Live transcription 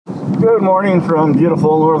Good morning from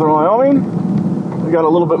beautiful northern Wyoming. We got a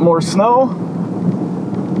little bit more snow.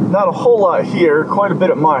 Not a whole lot here, quite a bit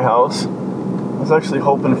at my house. I was actually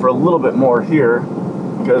hoping for a little bit more here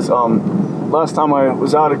because last time I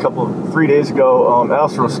was out 3 days ago,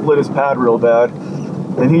 Astro split his pad real bad,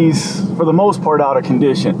 and he's for the most part out of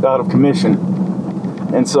commission.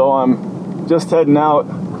 And so I'm just heading out,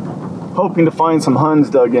 hoping to find some huns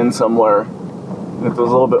dug in somewhere. And if there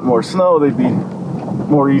was a little bit more snow, they'd be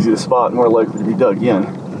more easy to spot and more likely to be dug in.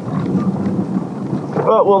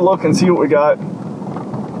 But we'll look and see what we got.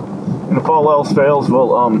 And if all else fails, we'll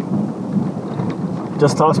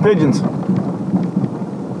just toss pigeons.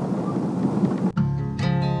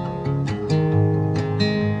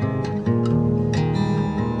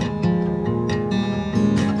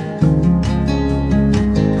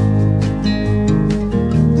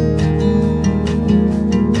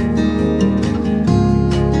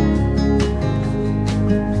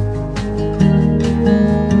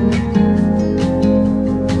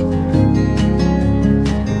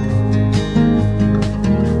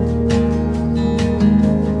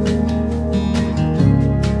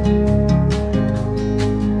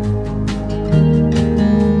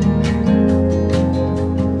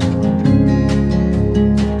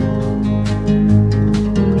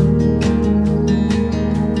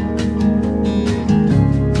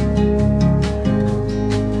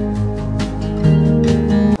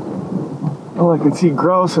 I can see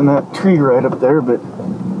grouse in that tree right up there, but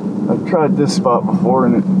I've tried this spot before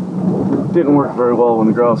and it didn't work very well when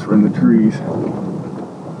the grouse were in the trees.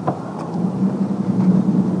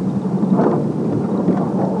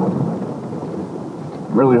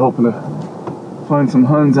 I'm really hoping to find some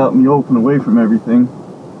huns out in the open away from everything.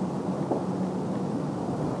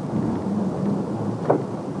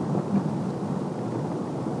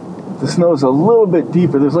 The snow's a little bit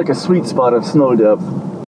deeper. There's like a sweet spot of snow depth.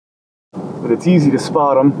 But it's easy to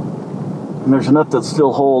spot them, and there's enough that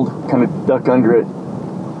still hold, kind of duck under it.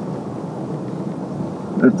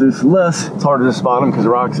 If there's less, it's harder to spot them because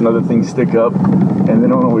rocks and other things stick up, and they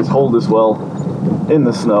don't always hold as well in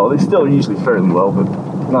the snow. They still usually fairly well,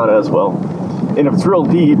 but not as well. And if it's real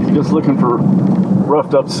deep, you're just looking for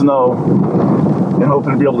roughed up snow and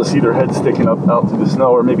hoping to be able to see their head sticking up out through the snow,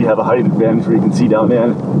 or maybe have a height advantage where you can see down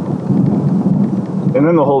in. And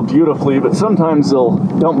then they'll hold beautifully, but sometimes they'll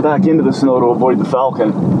dump back into the snow to avoid the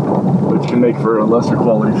falcon, which can make for a lesser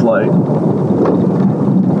quality flight.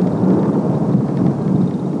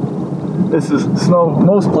 This is snow,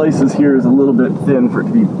 most places here is a little bit thin for it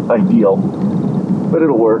to be ideal, but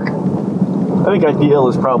it'll work. I think ideal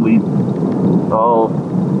is probably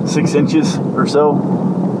 6 inches or so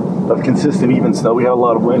of consistent even snow. We had a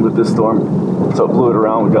lot of wind with this storm, so it blew it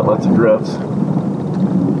around. We got lots of drifts.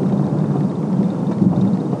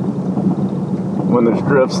 When there's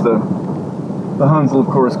drifts, the huns will of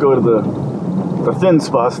course go to the thin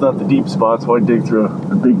spots, not the deep spots. Why dig through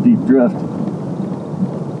a big deep drift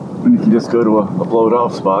when you can just go to a blowed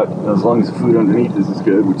off spot, as long as the food underneath is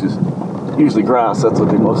good, which is usually grass. That's what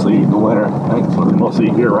they mostly eat in the winter. I think that's what they mostly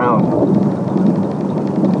eat year round.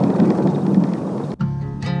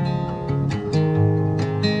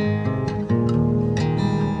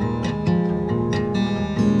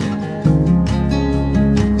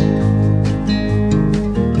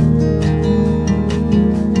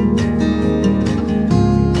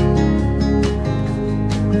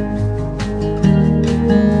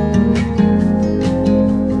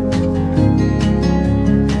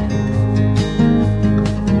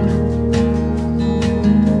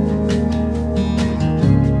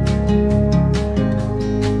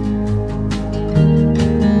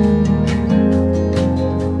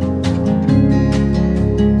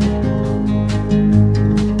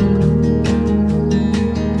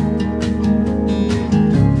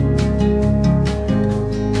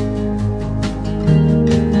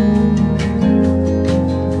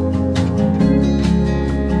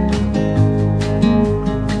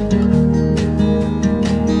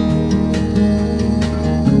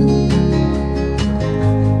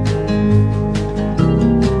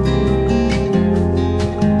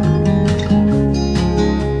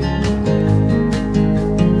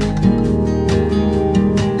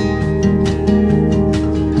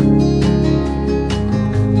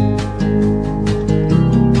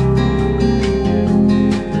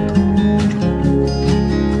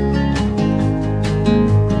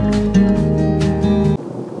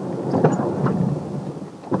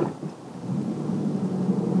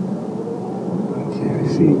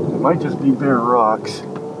 Might just be bare rocks,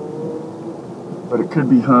 but it could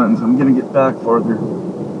be huns. I'm gonna get back farther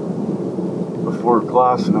before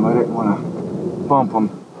glassing them. I didn't want to bump them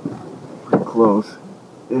pretty close.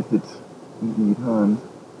 if it's indeed huns.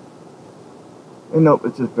 And nope,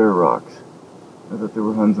 it's just bare rocks. I thought there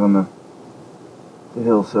were huns on the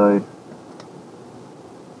hillside.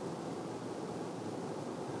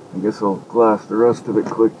 I guess I'll glass the rest of it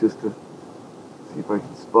quick just to see if I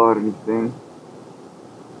can spot anything.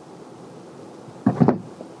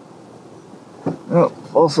 Oh,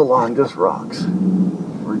 false alarm, just rocks.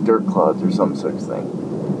 Or dirt clods or some such thing.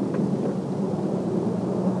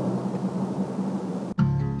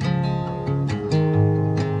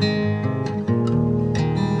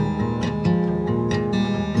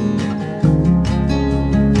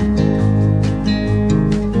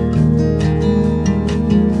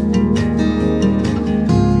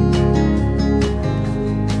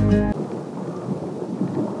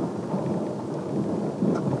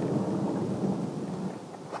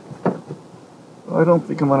 I don't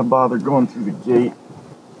think I'm going to bother going through the gate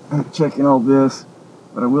and checking all this,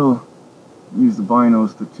 but I will use the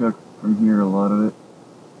binos to check from here a lot of it.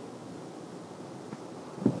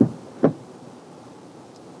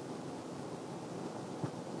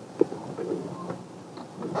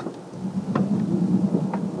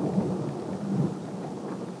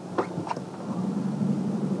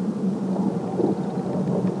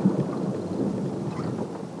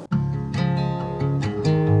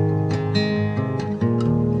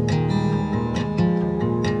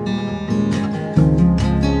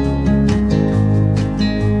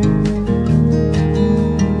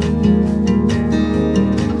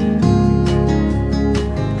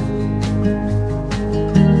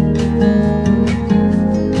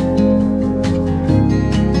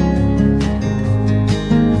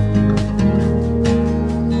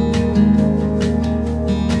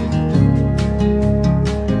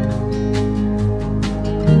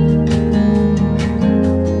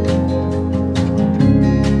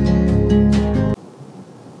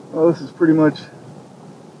 This is pretty much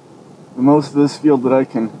the most of this field that I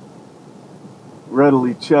can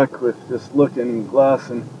readily check with just looking and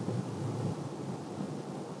glassing.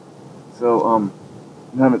 So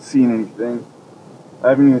I haven't seen anything.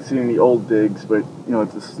 I haven't even seen any old digs, but you know,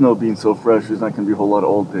 it's the snow being so fresh, there's not going to be a whole lot of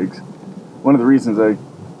old digs. One of the reasons I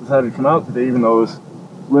decided to come out today, even though it was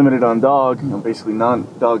limited on dog, you know, basically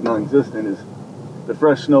non-existent, is the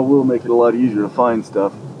fresh snow will make it a lot easier to find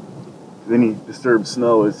stuff. Any disturbed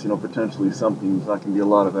snow is, you know, potentially something. There's not going to be a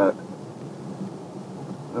lot of that.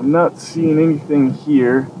 I'm not seeing anything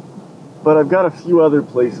here, but I've got a few other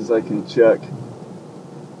places I can check.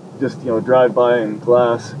 Just, you know, drive by and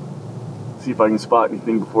glass, see if I can spot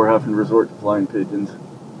anything before having to resort to flying pigeons.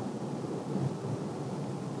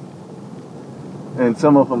 And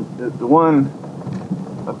some of them, the one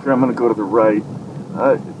up here, I'm going to go to the right.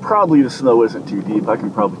 Probably the snow isn't too deep. I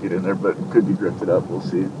can probably get in there, but it could be drifted up. We'll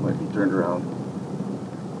see. It might be turned around.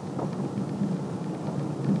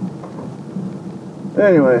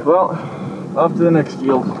 Anyway, well, off to the next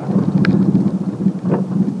field.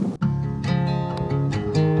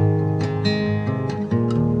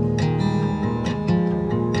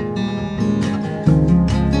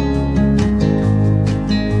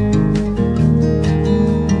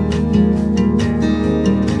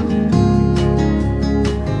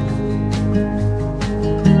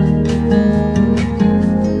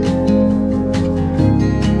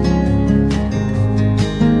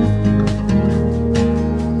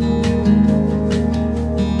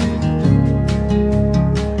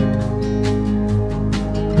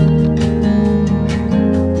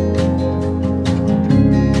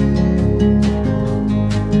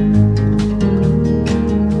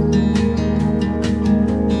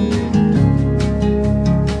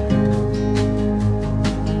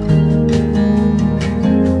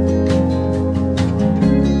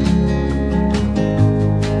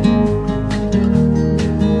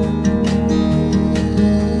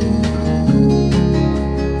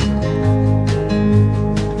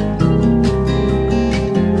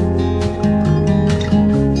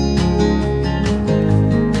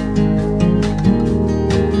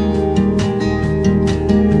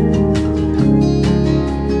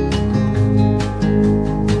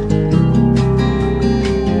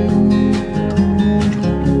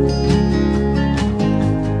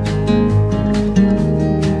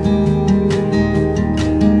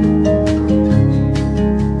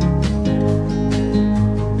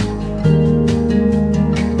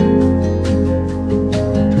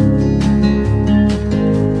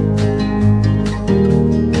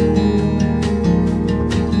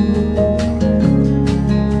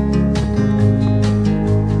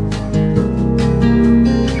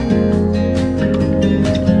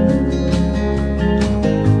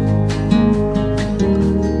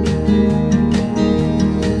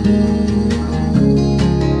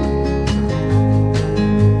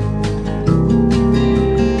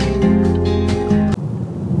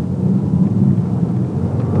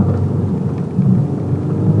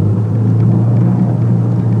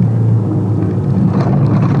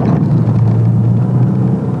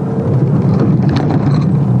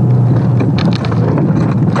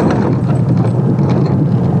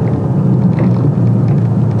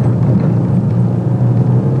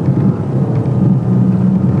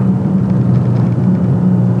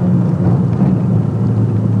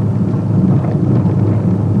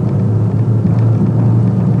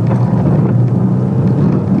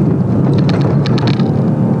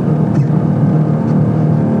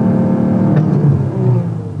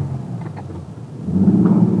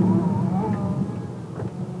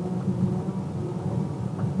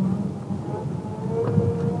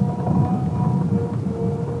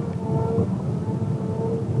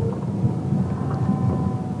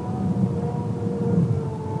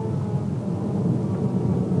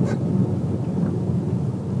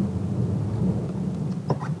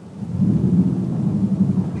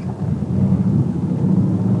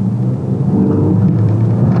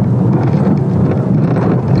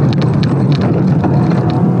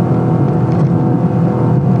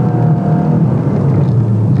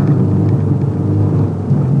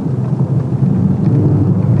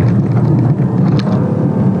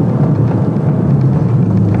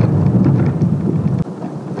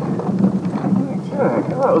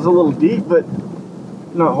 was a little deep, but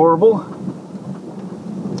not horrible.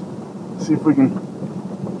 See if we can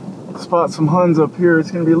spot some huns up here. It's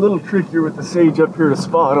going to be a little trickier with the sage up here to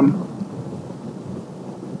spot them.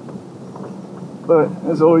 But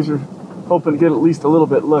as always, you're hoping to get at least a little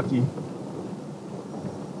bit lucky.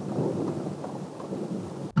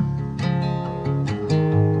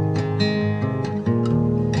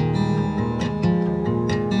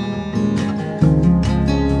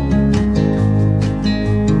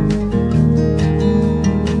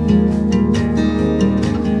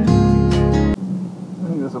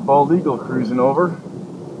 Bald eagle cruising over.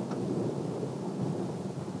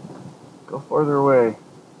 Go farther away.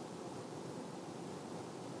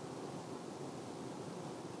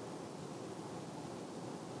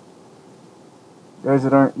 Guys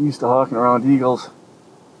that aren't used to hawking around eagles,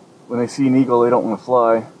 when they see an eagle they don't want to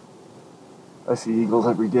fly. I see eagles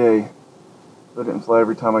every day. If I didn't fly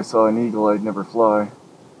every time I saw an eagle, I'd never fly.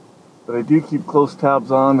 But I do keep close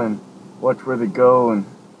tabs on them and watch where they go and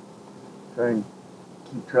try and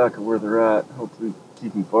keep track of where they're at, hopefully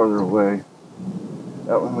keep them farther away.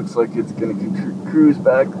 That one looks like it's going to cruise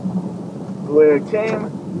back the way I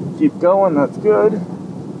came. Keep going, that's good.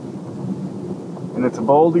 And it's a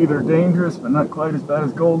baldy, they're dangerous, but not quite as bad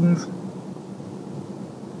as Goldens.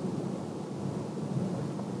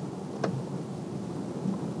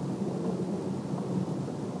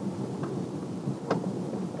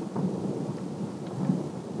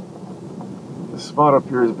 The spot up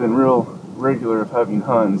here has been real regular of having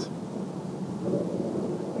huns.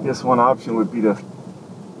 I guess one option would be to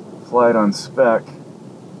fly it on spec.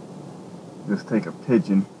 Just take a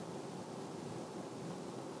pigeon.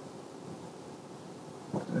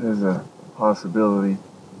 That is a possibility.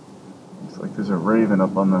 Looks like there's a raven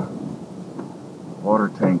up on the water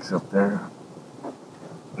tanks up there.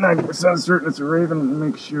 90% certain it's a raven.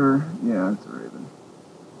 Make sure. Yeah, it's a raven.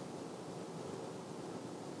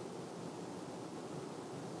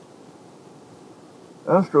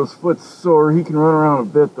 Astro's foot's sore. He can run around a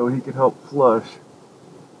bit, though. He could help flush.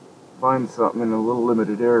 Find something in a little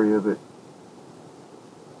limited area, but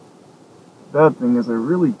the bad thing is I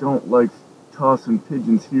really don't like tossing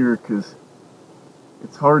pigeons here because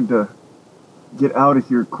it's hard to get out of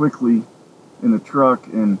here quickly in the truck,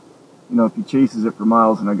 and you know, if he chases it for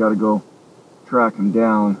miles and I gotta go track him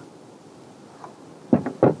down,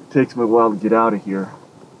 it takes me a while to get out of here,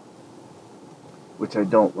 which I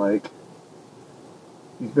don't like.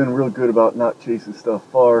 He's been real good about not chasing stuff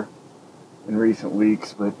far in recent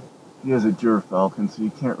weeks, but he has a gyrfalcon, so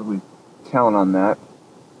you can't really count on that.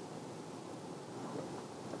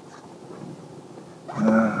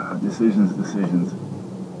 Decisions.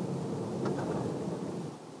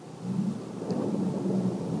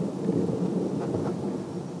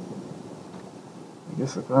 I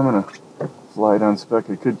guess if I'm gonna fly it on spec,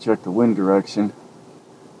 I could check the wind direction.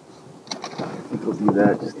 I think I'll do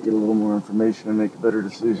that just to get a little more information and make a better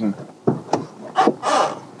decision.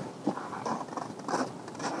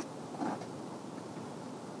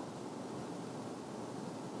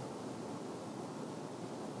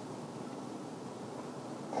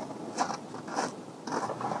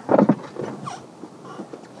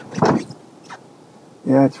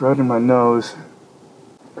 Yeah, it's right in my nose.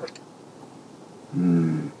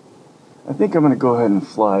 I think I'm going to go ahead and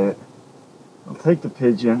fly it. I'll take the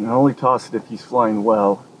pigeon and only toss it if he's flying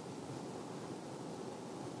well.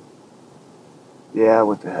 Yeah,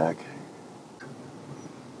 what the heck.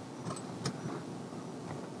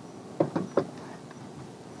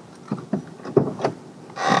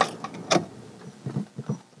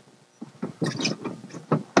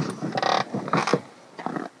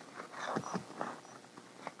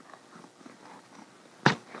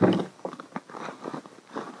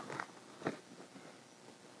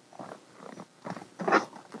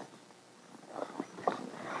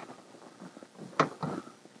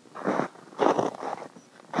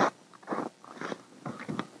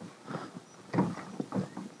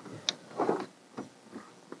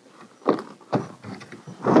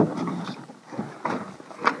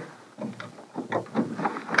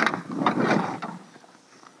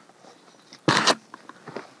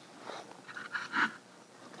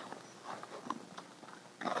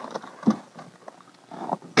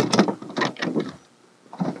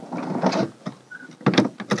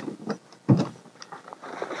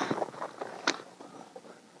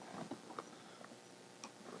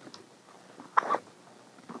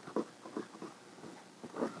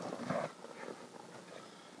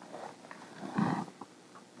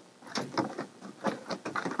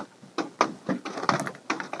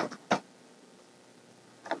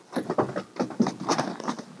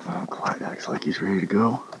 Clyde acts like he's ready to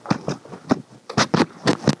go.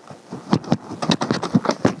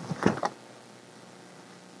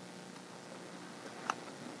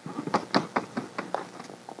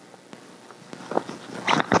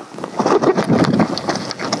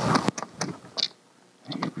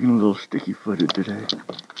 Being a little sticky-footed today,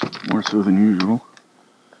 more so than usual.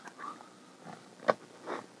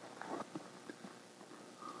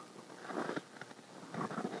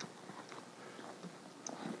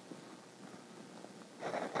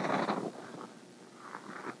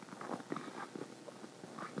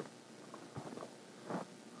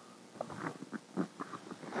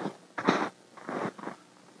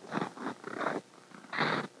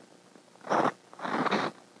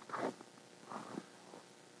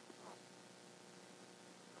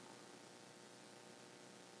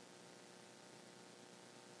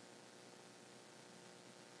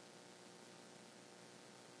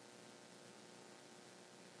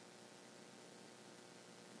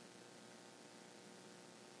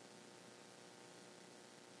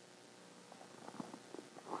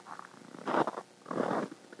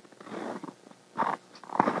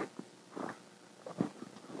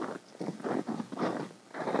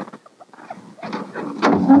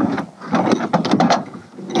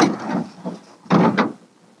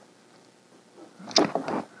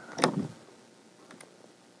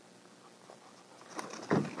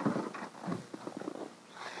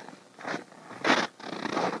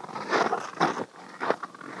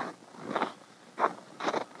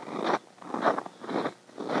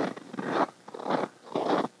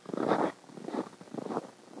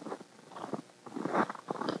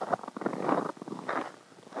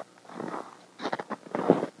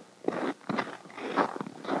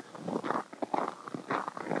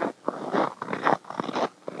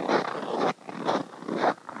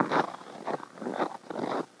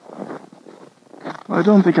 I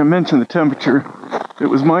don't think I mentioned the temperature. It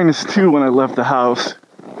was -2 when I left the house.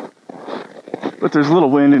 But there's a little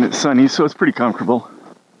wind and it's sunny, so it's pretty comfortable.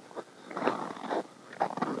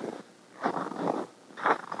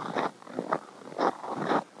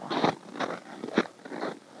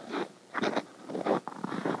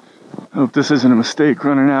 I hope this isn't a mistake.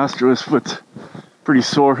 Running Astro, his foot's pretty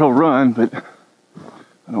sore. He'll run, but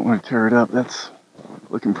I don't want to tear it up. That's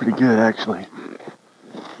looking pretty good, actually.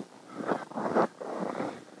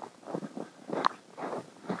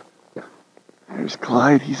 There's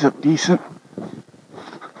Clyde, he's up decent.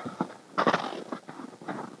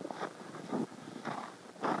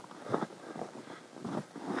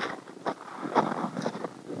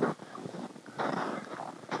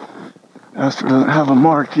 Astro doesn't have a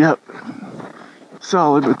mark yet.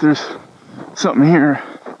 Solid, but there's something here,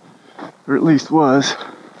 or at least was.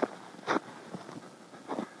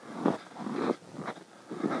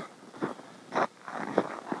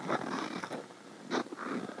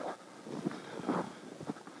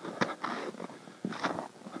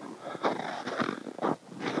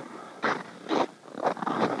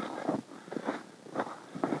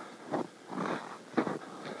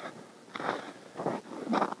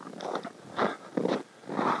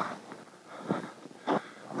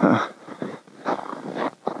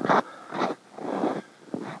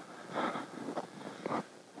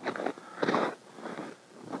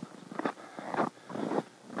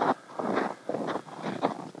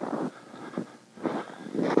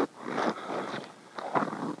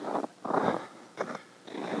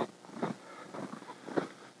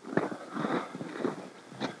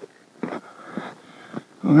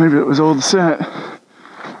 Well, maybe it was old scent.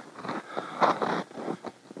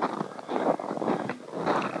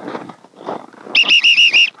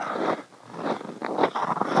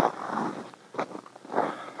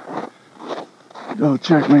 Double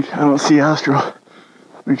check, I don't see Astro.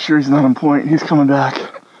 Make sure he's not on point. He's coming back.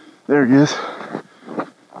 There he is.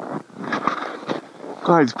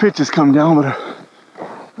 Clyde's pitch has come down, but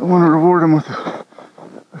I want to reward him with a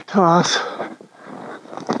toss.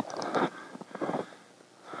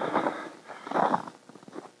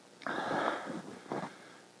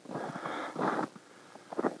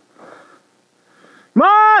 Come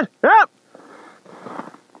on! Yep!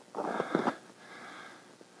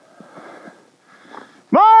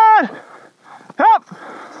 Come on! Help!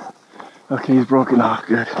 Okay, he's broken off.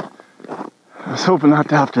 Good. I was hoping not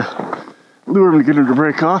to have to lure him to get him to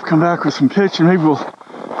break off, come back with some pitch, and maybe we'll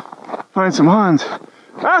find some huns.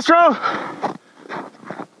 Astro!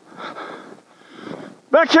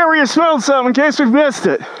 Back here where you smelled something in case we've missed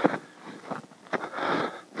it.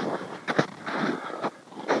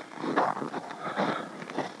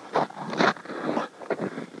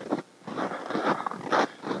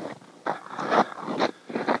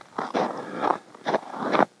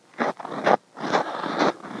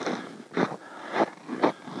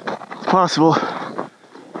 Possible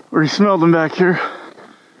where he smelled them back here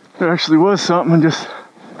there actually was something and just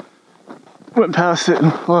went past it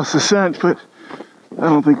and lost the scent, but I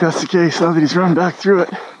don't think that's the case now that he's run back through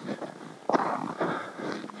it.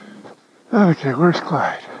 Okay, where's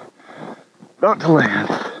Clyde? About to land.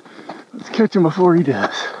 Let's catch him before he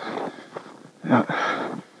does.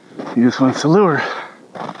 Yeah, he just wants to lure.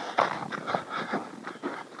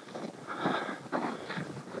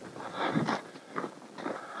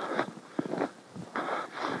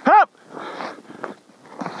 Hop!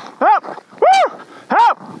 Hop! Woo!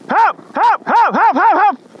 Hop! Hop! Hop! Hop! Hop! Hop!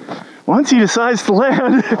 Hop! Once he decides to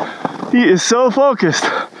land, he is so focused.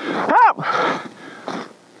 Hop!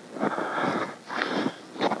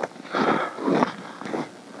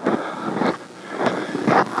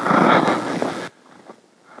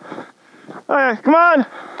 Okay, come on!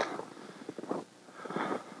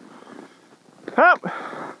 Hop!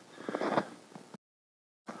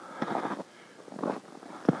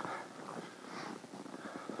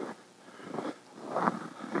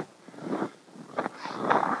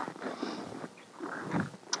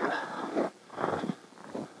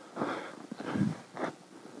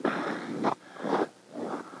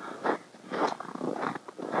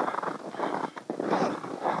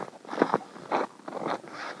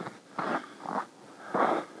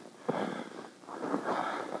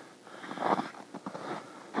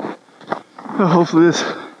 Hopefully this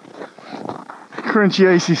crunchy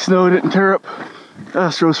icy snow didn't tear up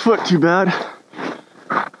Astro's foot too bad.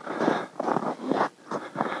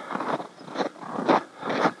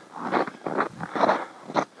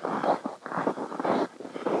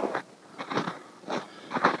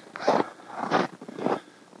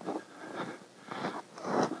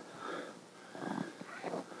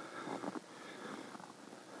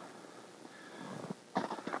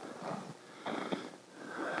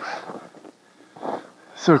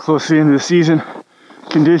 So close to the end of the season,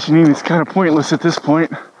 conditioning is kind of pointless at this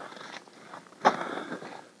point. I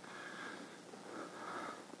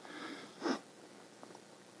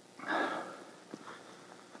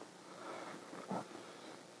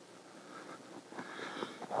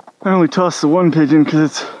only tossed the one pigeon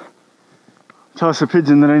because toss a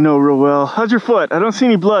pigeon that I know real well. How's your foot? I don't see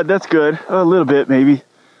any blood, that's good. A little bit maybe.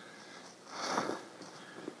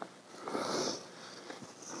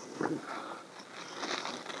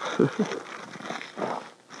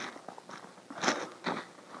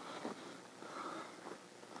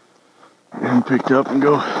 And picked up and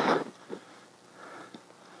go.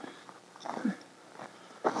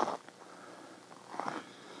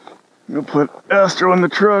 I'm gonna put Astro in the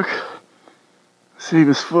truck, save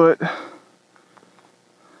his foot. I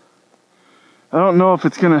don't know if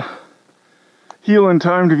it's gonna heal in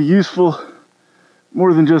time to be useful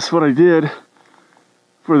more than just what I did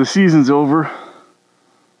before the season's over.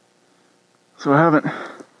 So I haven't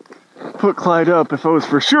put Clyde up. If I was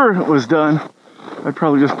for sure it was done, I'd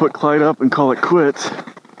probably just put Clyde up and call it quits.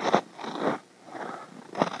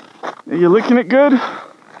 Are you licking it good?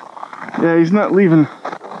 Yeah, he's not leaving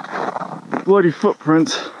bloody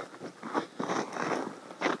footprints.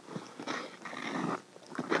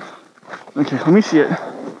 Okay, let me see it.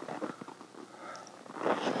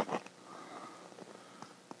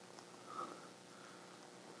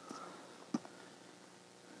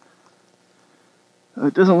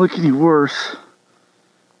 It doesn't look any worse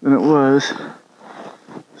than it was,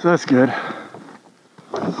 so that's good.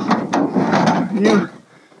 You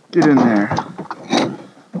get in there.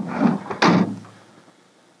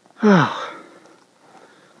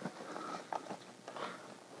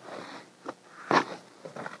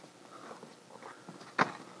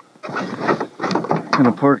 Kind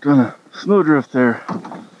of parked on a snowdrift there.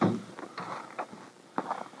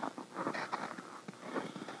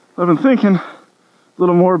 I've been thinking a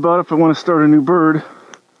little more about if I want to start a new bird.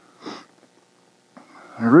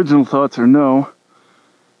 My original thoughts are no.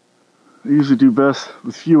 I usually do best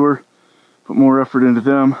with fewer, put more effort into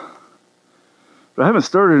them. But I haven't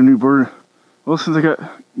started a new bird, well, since I got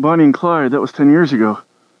Bonnie and Clyde. That was 10 years ago.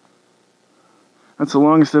 That's the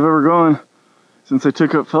longest I've ever gone since I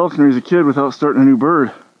took up falconry as a kid without starting a new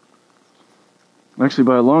bird. Actually,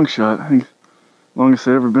 by a long shot. I think the longest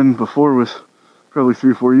I'd ever been before was probably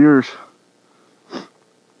 3 or 4 years.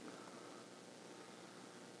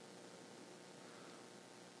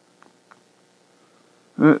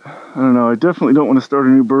 I don't know, I definitely don't want to start a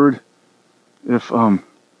new bird if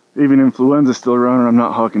Avian Influenza is still around and I'm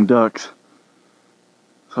not hawking ducks.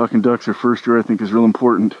 Hawking ducks are first year, I think, is real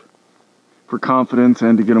important for confidence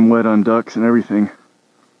and to get them wet on ducks and everything.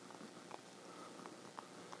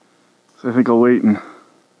 So I think I'll wait and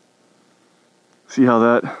see how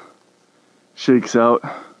that shakes out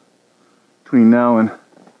between now and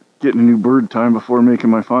getting a new bird time before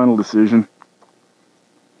making my final decision.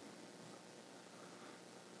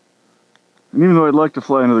 And even though I'd like to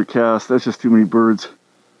fly another cast, that's just too many birds.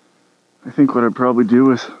 I think what I'd probably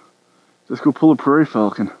do is Just go pull a prairie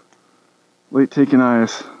falcon. Late taking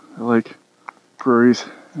eyes. I like prairies.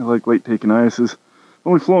 I like late taking eyeses.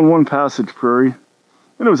 Only flown one passage prairie,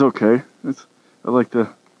 and it was okay. I like the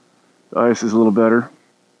eyeses a little better.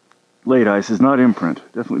 Late eyeses, not imprint.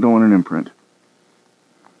 Definitely don't want an imprint.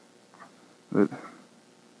 But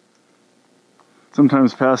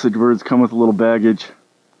sometimes passage birds come with a little baggage.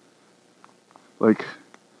 Like,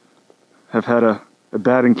 have had a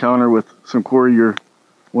bad encounter with some quarry you're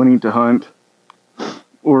wanting to hunt,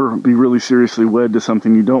 or be really seriously wed to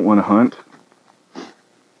something you don't want to hunt.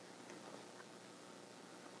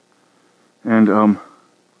 And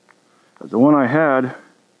the one I had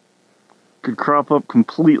could crop up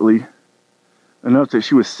completely, enough that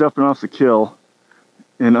she was stepping off the kill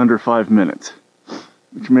in under 5 minutes,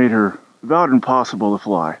 which made her about impossible to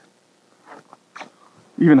fly.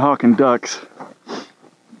 Even hawking ducks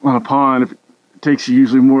on a pond, if it takes you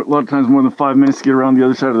usually a lot of times more than 5 minutes to get around the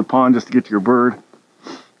other side of the pond just to get to your bird.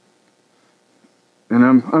 And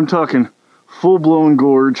I'm talking full-blown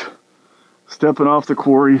gorge, stepping off the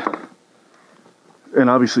quarry, and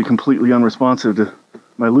obviously completely unresponsive to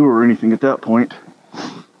my lure or anything at that point,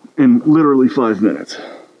 in literally 5 minutes.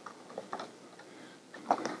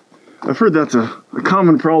 I've heard that's a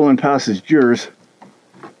common problem in passage gyrs,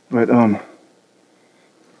 but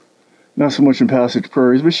not so much in passage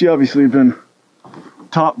prairies. But she obviously had been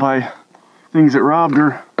taught by things that robbed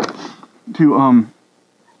her to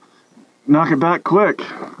knock it back quick.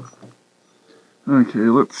 Okay,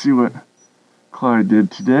 let's see what Clyde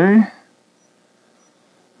did today.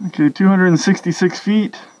 Okay, 266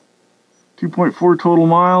 feet, 2.4 total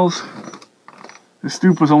miles. The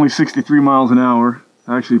stoop was only 63 miles an hour.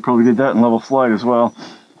 I actually probably did that in level flight as well.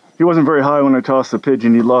 He wasn't very high when I tossed the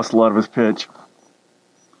pigeon. He'd lost a lot of his pitch.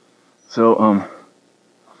 So,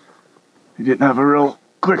 he didn't have a real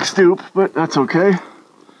quick stoop, but that's okay.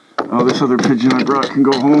 Oh, this other pigeon I brought can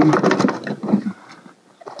go home.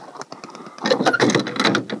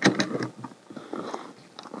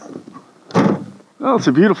 Well, it's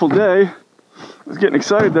a beautiful day. I was getting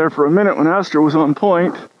excited there for a minute when Astro was on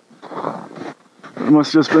point. It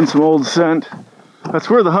must have just been some old scent. That's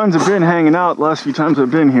where the huns have been hanging out the last few times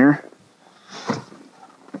I've been here.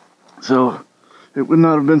 So it would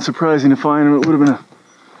not have been surprising to find him. It would have been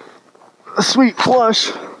a sweet flush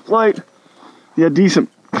flight. He had decent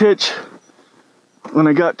pitch when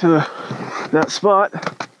I got to that spot.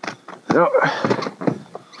 So,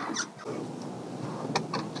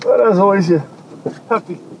 but as always, you have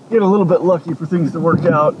to get a little bit lucky for things to work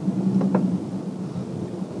out.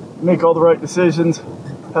 Make all the right decisions,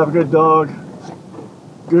 have a good dog,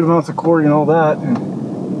 good amounts of quarry and all that,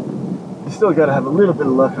 and you still got to have a little bit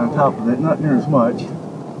of luck on top of it, not near as much.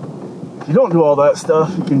 If you don't do all that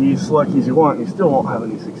stuff, you can be as lucky as you want and you still won't have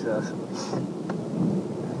any success.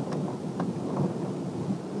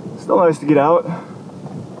 Still nice to get out,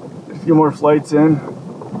 get a few more flights in.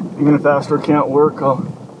 Even if Astro can't work, I'll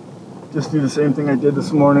just do the same thing I did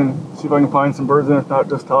this morning, see if I can find some birds, and if not,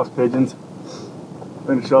 just toss pigeons.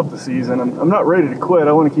 Finish up the season. I'm not ready to quit.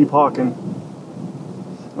 I want to keep hawking.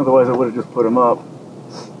 Otherwise, I would have just put them up.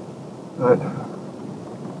 But,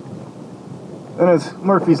 and as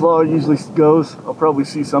Murphy's Law usually goes, I'll probably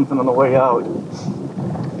see something on the way out.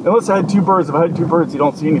 Unless I had two birds. If I had two birds, you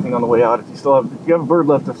don't see anything on the way out. If you have a bird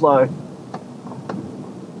left to fly,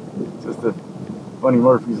 it's just a funny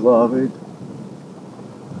Murphy's Law, right?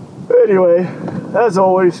 Anyway, as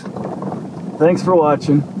always, thanks for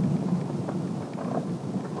watching.